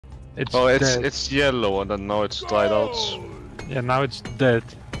It's Oh, dead. it's yellow and then now it's dried out. Yeah, now it's dead.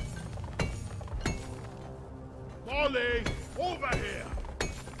 Molly, over here.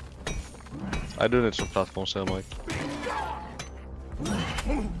 I do need some platforms here, Mike.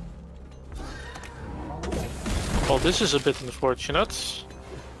 Well, this is a bit unfortunate.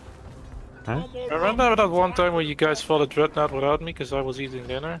 Huh? Remember that one time where you guys fought a dreadnought without me because I was eating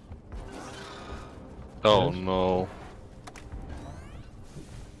dinner? Oh Yes. no.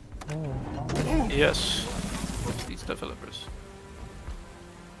 Yes. It's these developers.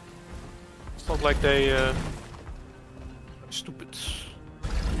 It's not like they are stupid.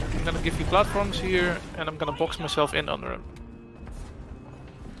 I'm gonna give you platforms here and I'm gonna box myself in under them.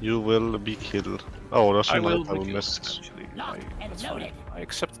 You will be killed. Oh, there's I a will knight I be missed. actually. That's fine. I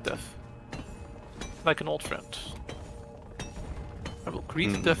accept death. Like an old friend. I will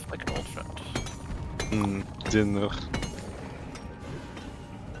greet death like an old friend. Dinner.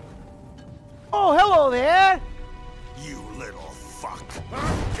 Oh, hello there! You little fuck.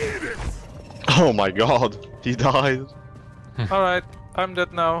 Eat it. Oh my god, he died. Alright, I'm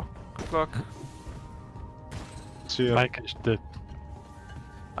dead now. Good luck. See ya. Mike is dead.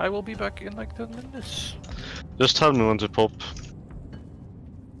 I will be back in like 10 minutes. Just tell me when to pop.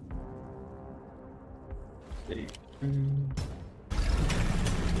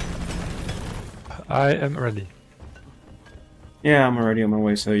 I am ready. Yeah, I'm already on my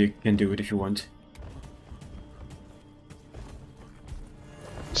way, so you can do it if you want.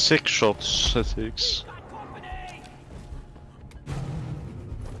 6 shots it takes.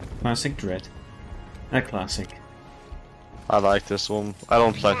 Classic Dread. A classic. I like this one. I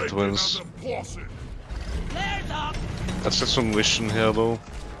don't like the twins. Let's get some vision here though.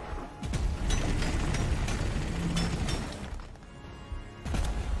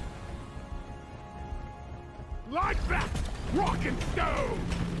 Like that. Rock and stone.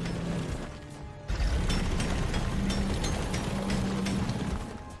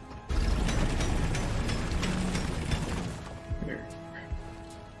 There.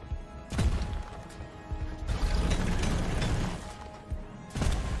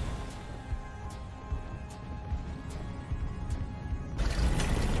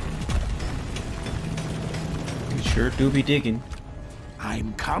 You sure do be digging.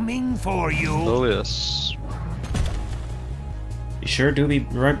 I'm coming for you. Oh yes. You sure do be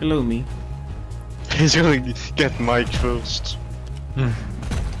right below me. He's gonna get Mike first. No,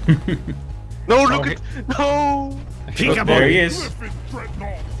 look at no. Oh, there he is. Griffin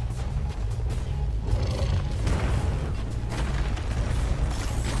Dreadnought.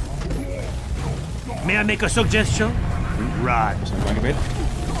 May I make a suggestion? Right. Sounds like a bit.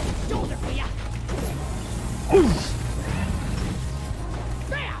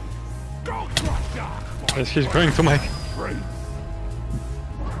 Yes, he's going to Mike.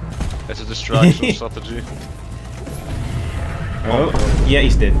 It's a distraction strategy. Oh, yeah,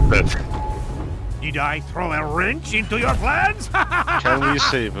 he's dead. Did I throw a wrench into your plans? Can we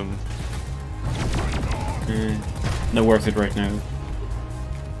save him? Not worth it right now.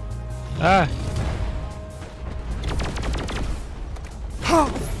 Ah!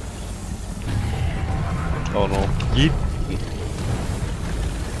 Oh no. Yeet.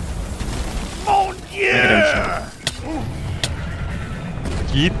 Oh yeah!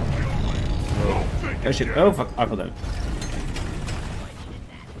 Yeet. Oh shit, oh fuck, I fell down.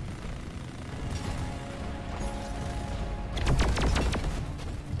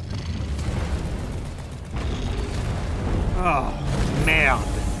 Oh,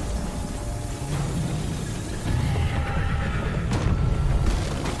 merde.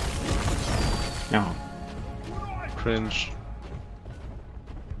 No. Cringe.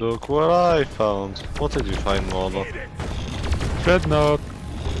 Look what I found. What did you find, Mardna? Dreadnought.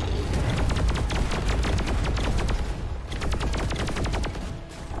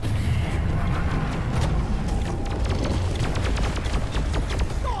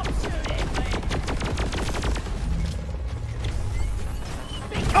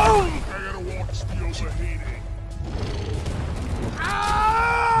 I gotta watch the overheating.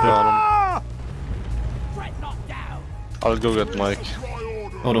 Got him. I'll go get Mike.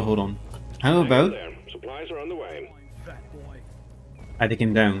 Hold on. How about Supplies are on the way. I take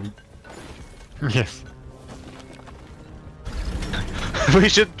him down? Yes. We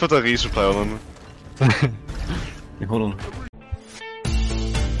should put a resupply on him. Hey, hold on.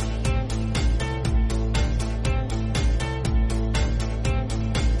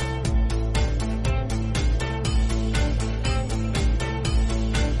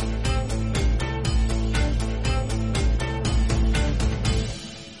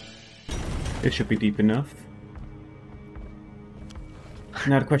 It should be deep enough.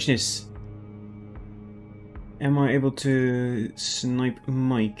 Now the question is, am I able to snipe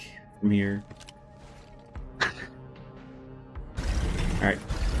Mike from here? Alright.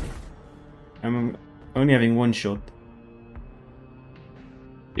 I'm only having one shot.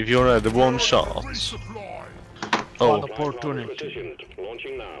 If you're at the one shot. Oh, Opportunity.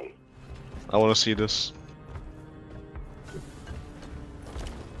 I wanna see this.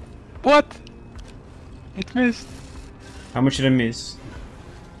 What? It missed. How much did I miss?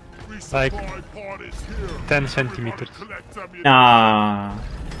 Like 10 centimeters. Ah.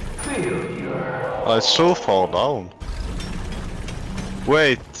 Oh, it's so far down.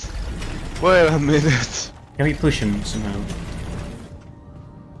 Wait. Wait a minute. Can we push him somehow?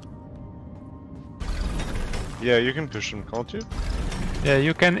 Yeah, you can push him, can't you? Yeah,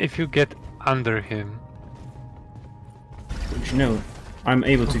 you can if you get under him. But you know, I'm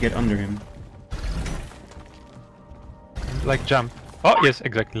able to get under him. Like jump. Oh yes,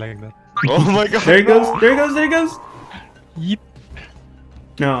 exactly like that. Oh my god. There he goes! There he goes! There he goes! Yeet.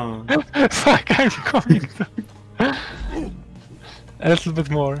 No. Fuck, I'm coming. A little bit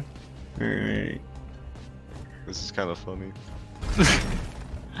more. Alright. This is kind of funny.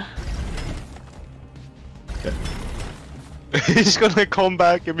 He's gonna come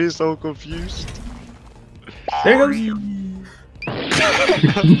back and be so confused. There he goes!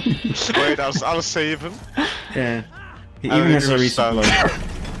 Wait, I'll save him. Yeah. He I even has a don't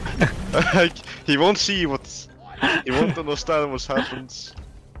resupply. Like, he won't see what's... He won't understand what's happened.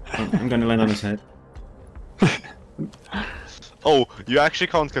 I'm gonna land on his head. Oh, you actually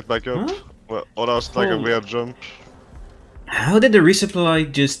can't get back up. Huh? Well, oh, that was like a weird jump. How did the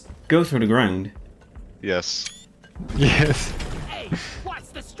resupply just go through the ground? Yes. Yes.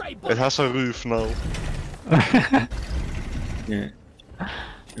 It has a roof now. Yeah.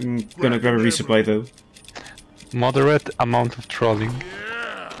 I'm gonna grab a resupply though. Moderate amount of trolling.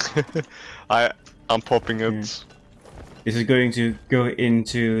 I'm popping it. This is going to go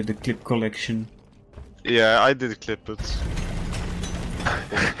into the clip collection. Yeah, I did clip it.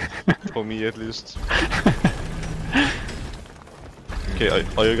 For me at least. Okay,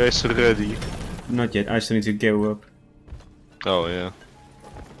 are you guys ready? Not yet, I still need to go up. Oh yeah.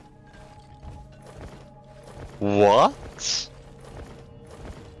 What?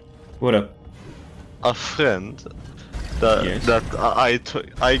 What up? A friend that Yes.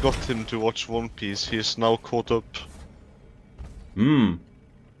 I got him to watch One Piece. He is now caught up. Hmm.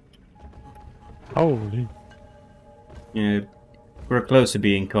 Holy. Yeah, we're close to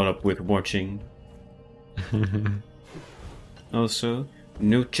being caught up with watching. Also,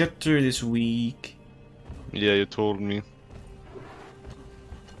 no chapter this week. Yeah, you told me.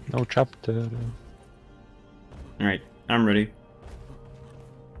 No chapter. Alright, I'm ready.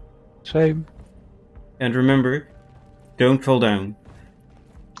 Same. And remember, don't fall down.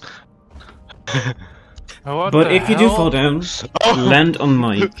 What But the if you do hell? fall down, land on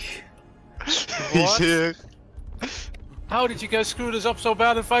Mike. He's What? here. How did you guys screw this up so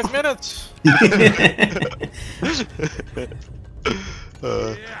bad in 5 minutes?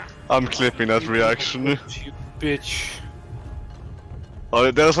 I'm clipping that reaction. You bitch. Oh,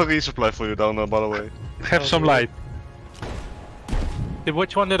 there's a resupply for you down there, by the way. Have some light.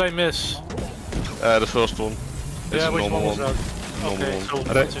 Which one did I miss? The first one. It's Yeah, a which one normal was that? Normal Okay, one.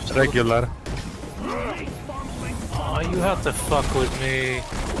 so it's just- Regular. Oh, you had to fuck with me.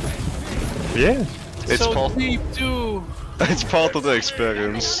 Yeah. It's so part. deep too. It's part of the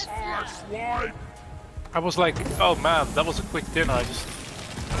experience. I was like, oh man, that was a quick dinner.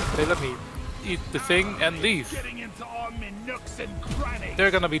 They let me eat the thing and leave.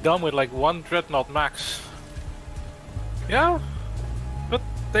 They're gonna be done with like 1 dreadnought max. Yeah, but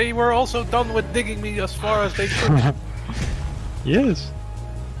they were also done with digging me as far as they could. Yes.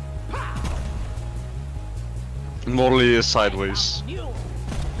 Morally sideways.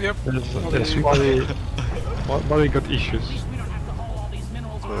 Yep. Yes, Molly got issues.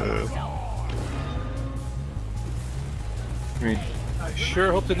 Right. I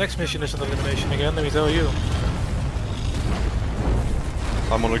sure hope the next mission is an elimination again, let me tell you.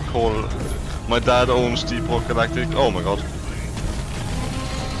 I'm gonna call. My dad owns Deep Rock Galactic. Oh my god.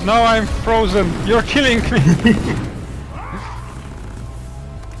 No, I'm frozen. You're killing me.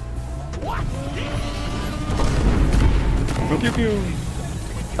 Pew pew.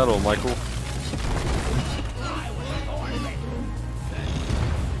 Hello, Michael.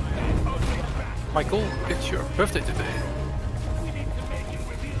 Michael, it's your birthday today.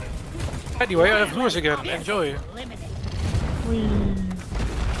 Anyway, I have lures again. Enjoy.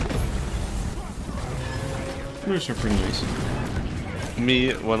 Those are pretty nice.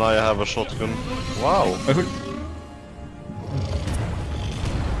 Me when I have a shotgun. Wow.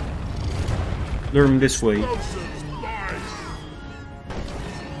 lure him this way.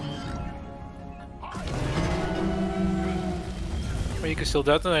 But you can still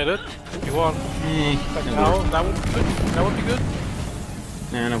detonate it if you want. Like Not now, worth. that would be good. That would be good.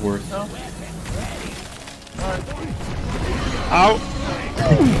 Nah, not worth. No. Ow!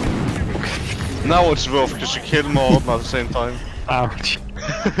 Now it's worth because you kill Mardna at the same time. Ouch.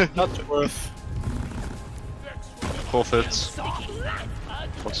 Not worth. Profits.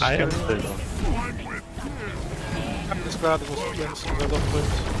 What's I am still? I'm just glad it was against the love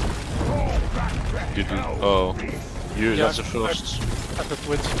wins. You do. Oh. You, Yeah, that's the first. I have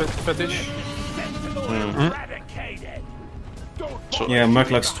wins fetish. So, Yeah,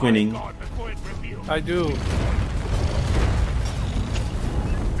 Mugluck's twinning. I do.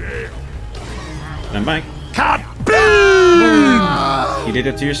 And Mike. You did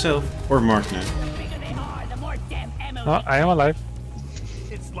it to yourself. Or Mardna. Oh, I am alive.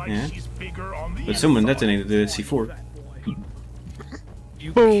 It's like Yeah. she's bigger on the But someone detonated the C4.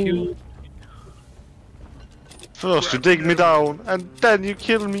 You Boom. killed. first you dig me down, and then you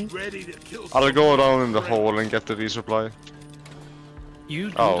kill me. ready to kill I'll go down in the hole and get the resupply. You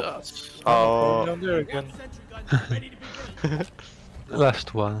do Oh. that. Oh. I'm going down there again.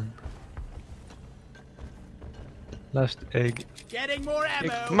 Last one. Last egg. Getting more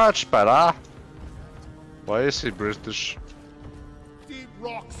ammo. Much better. Why is he British? Deep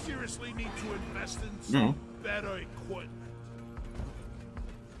Rock seriously need to invest in No. some better equipment.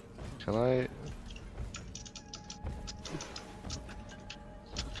 Can I?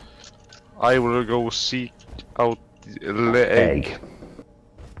 I will go seek out the egg.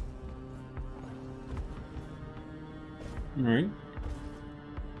 Alright.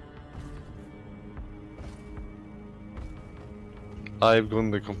 I've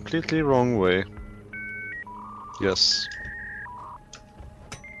gone the completely wrong way. Yes.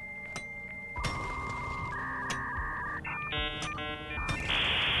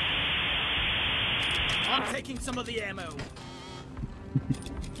 I'm taking some of the ammo.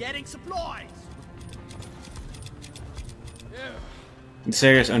 Getting supplies. This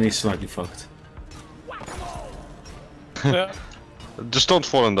area is only slightly fucked. Yeah. Just don't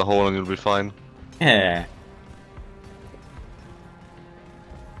fall in the hole and you'll be fine. Yeah.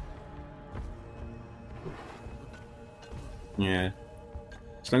 Yeah.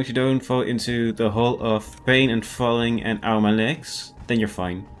 As long as you don't fall into the hole of pain and falling and ow my legs, then you're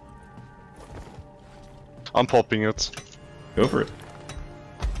fine. I'm popping it. Go for it.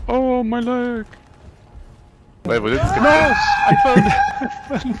 Oh, my leg! Wait, we didn't. No! I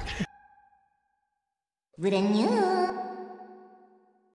fell. Renew.